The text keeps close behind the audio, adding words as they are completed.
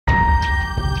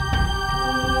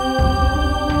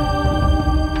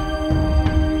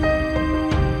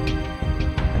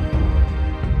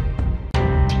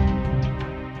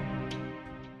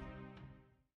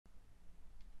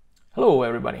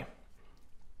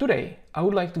Today, I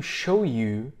would like to show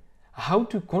you how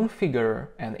to configure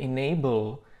and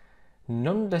enable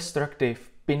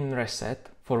non-destructive pin reset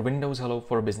for Windows Hello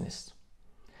for Business.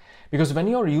 Because when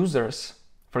your users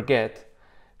forget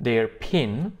their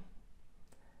PIN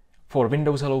for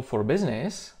Windows Hello for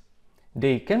Business,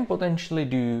 they can potentially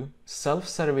do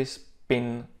self-service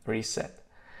PIN reset.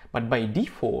 But by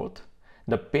default,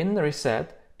 the PIN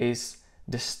reset is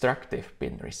destructive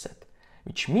PIN reset,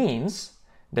 which means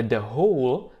that the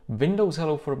whole Windows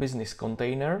Hello for Business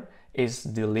container is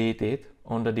deleted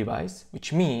on the device,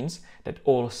 which means that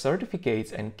all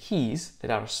certificates and keys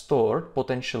that are stored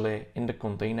potentially in the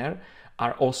container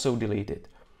are also deleted,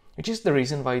 which is the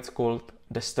reason why it's called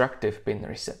destructive PIN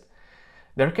reset.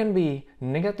 There can be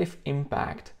negative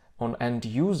impact on end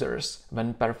users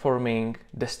when performing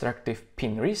destructive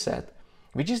PIN reset,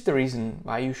 which is the reason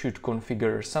why you should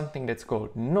configure something that's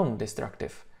called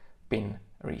non-destructive PIN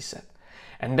reset.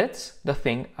 And that's the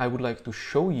thing I would like to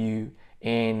show you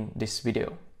in this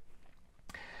video.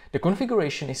 The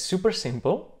configuration is super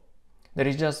simple. There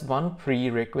is just one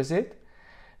prerequisite,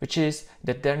 which is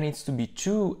that there needs to be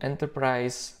two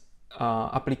enterprise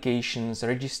applications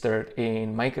registered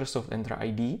in Microsoft Entra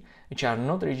ID, which are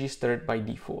not registered by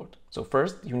default. So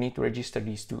first you need to register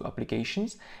these two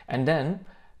applications, and then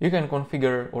you can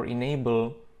configure or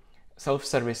enable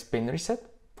self-service PIN reset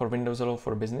for Windows Hello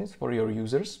for Business for your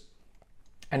users.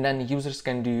 And then users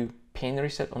can do PIN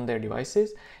reset on their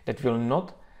devices that will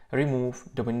not remove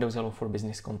the Windows Hello for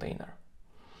Business container.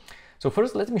 So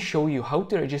first, let me show you how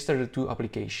to register the two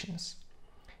applications.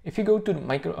 If you go to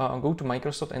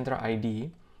Microsoft Entra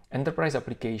ID, Enterprise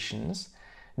Applications,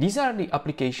 these are the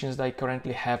applications that I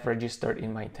currently have registered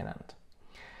in my tenant.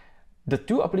 The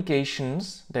two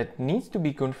applications that need to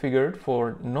be configured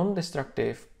for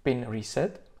non-destructive PIN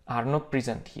reset are not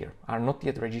present here, are not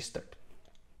yet registered.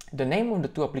 The name of the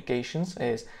two applications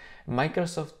is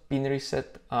Microsoft PIN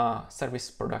Reset Service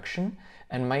Production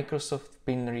and Microsoft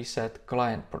PIN Reset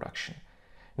Client Production.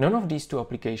 None of these two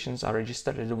applications are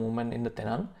registered at the moment in the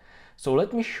tenant. So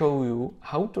let me show you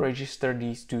how to register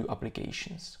these two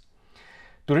applications.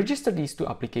 To register these two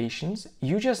applications,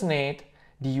 you just need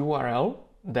the URL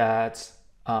that's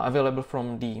available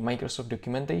from the Microsoft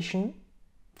documentation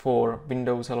for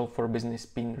Windows Hello for Business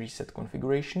PIN reset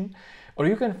configuration, or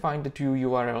you can find the two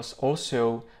URLs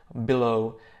also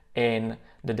below in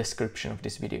the description of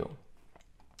this video.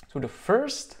 So the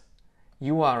first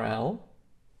URL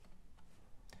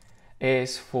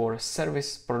is for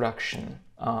service production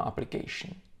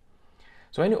application.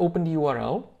 So when you open the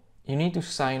URL, you need to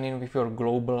sign in with your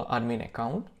global admin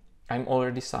account. I'm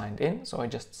already signed in, so I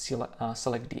just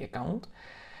select the account.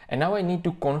 And now I need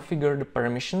to configure the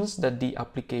permissions that the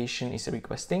application is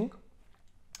requesting.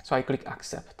 So I click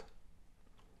accept.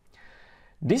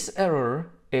 This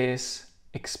error is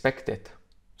expected.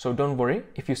 So don't worry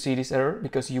if you see this error,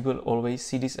 because you will always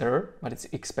see this error, but it's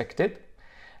expected.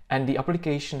 And the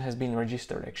application has been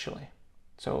registered actually.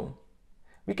 So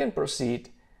we can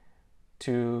proceed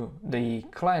to the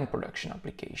client production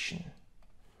application.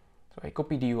 So I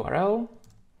copy the URL,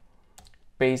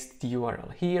 paste the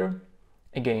URL here.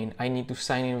 Again, I need to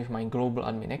sign in with my global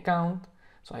admin account.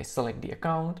 So I select the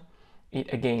account.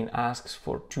 It again asks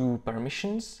for two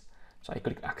permissions. So I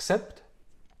click accept.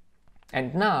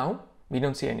 And now we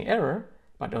don't see any error,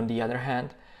 but on the other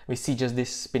hand, we see just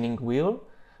this spinning wheel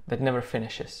that never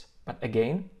finishes. But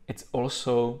again, it's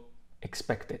also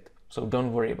expected. So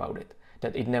don't worry about it,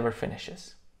 that it never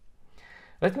finishes.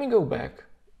 Let me go back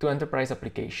to Enterprise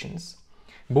Applications.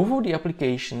 Both of the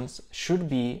applications should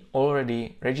be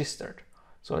already registered.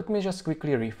 So let me just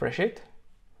quickly refresh it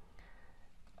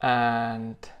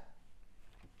and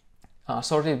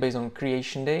sort it based on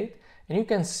creation date. And you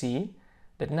can see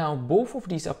that now both of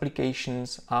these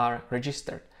applications are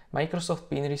registered. Microsoft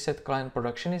PIN Reset Client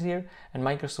Production is here, and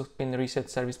Microsoft PIN Reset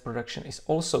Service Production is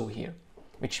also here,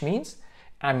 which means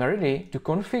I'm ready to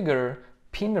configure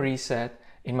PIN reset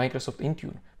in Microsoft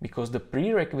Intune because the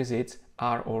prerequisites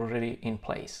are already in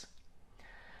place.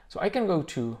 So I can go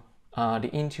to the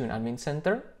Intune Admin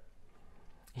Center.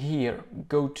 Here,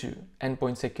 go to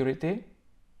Endpoint Security,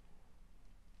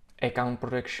 Account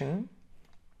Protection,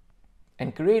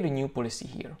 and create a new policy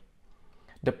here.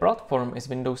 The platform is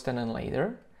Windows 10 and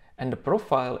later, and the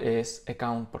profile is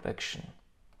Account Protection.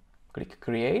 Click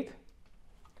Create.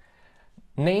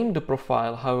 Name the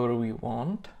profile however we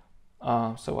want.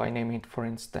 So I name it, for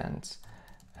instance,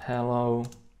 Hello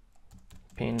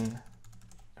PIN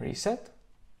Reset.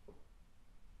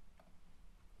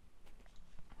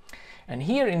 And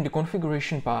here in the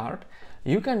configuration part,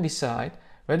 you can decide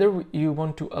whether you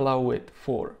want to allow it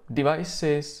for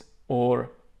devices or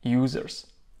users.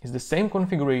 It's the same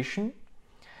configuration.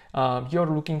 You're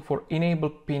looking for enable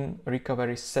pin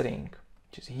recovery setting,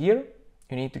 which is here.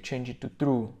 You need to change it to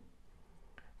true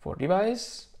for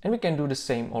device, and we can do the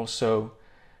same also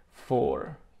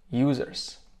for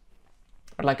users.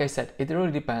 But like I said, it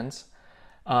really depends.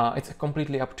 It's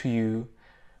completely up to you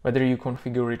whether you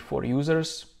configure it for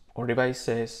users or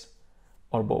devices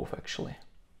or both actually.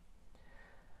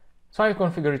 So I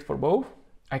configure it for both.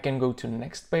 I can go to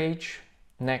next page,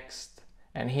 next,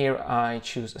 and here I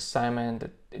choose assignment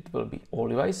that it will be all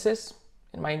devices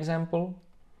in my example,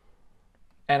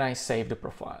 and I save the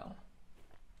profile.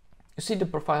 You see the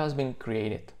profile has been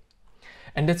created,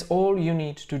 and that's all you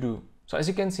need to do. So as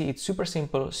you can see, it's super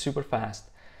simple, super fast.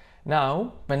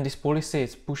 Now, when this policy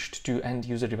is pushed to end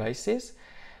user devices,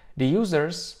 the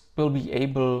users will be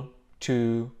able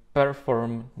to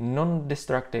perform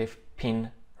non-destructive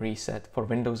pin reset for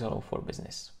Windows Hello for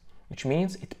Business, which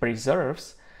means it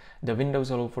preserves the Windows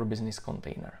Hello for Business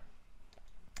container.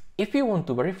 If you want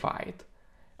to verify it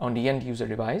on the end user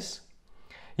device,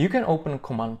 you can open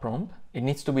command prompt. It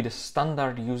needs to be the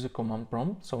standard user command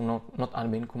prompt, so not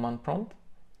admin command prompt.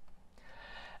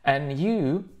 And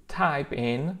you type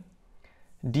in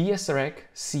dsrec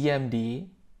cmd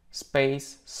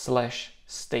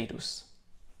 /status.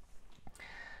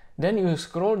 Then you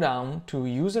scroll down to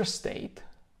user state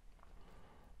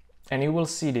and you will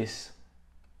see this: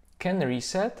 can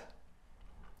reset,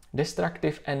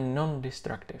 destructive and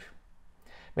non-destructive.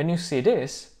 When you see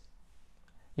this,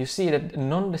 you see that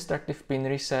non-destructive pin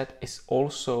reset is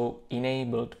also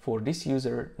enabled for this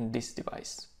user and this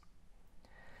device.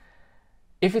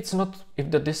 If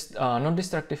the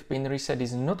non-destructive pin reset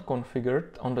is not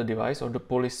configured on the device, or the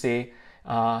policy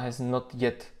has not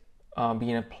yet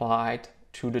been applied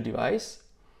to the device,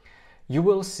 you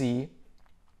will see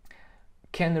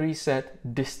can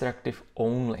reset destructive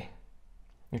only,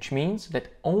 which means that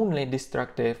only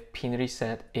destructive pin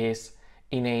reset is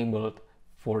enabled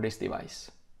for this device.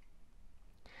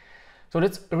 So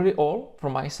that's really all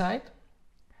from my side.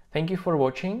 Thank you for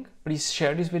watching. Please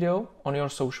share this video on your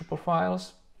social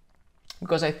profiles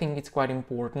because I think it's quite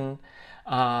important.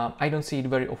 I don't see it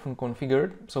very often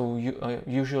configured. So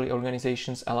usually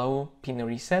organizations allow pin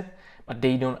reset, but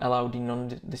they don't allow the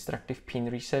non-destructive pin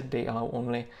reset. They allow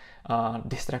only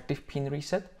destructive pin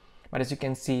reset. But as you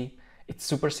can see, it's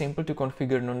super simple to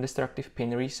configure non-destructive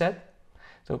pin reset.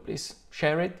 So please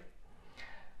share it.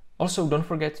 Also, don't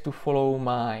forget to follow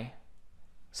my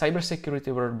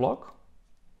Cybersecurity World blog.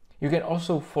 You can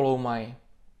also follow my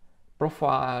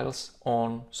profiles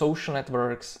on social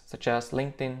networks such as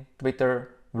LinkedIn,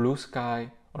 Twitter, Blue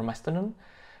Sky or Mastodon,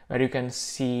 where you can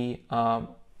see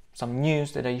some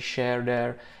news that I share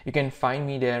there. You can find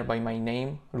me there by my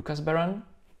name, Lucas Beran.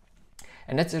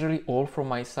 And that's really all from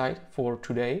my side for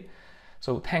today.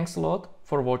 So thanks a lot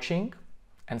for watching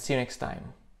and see you next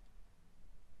time.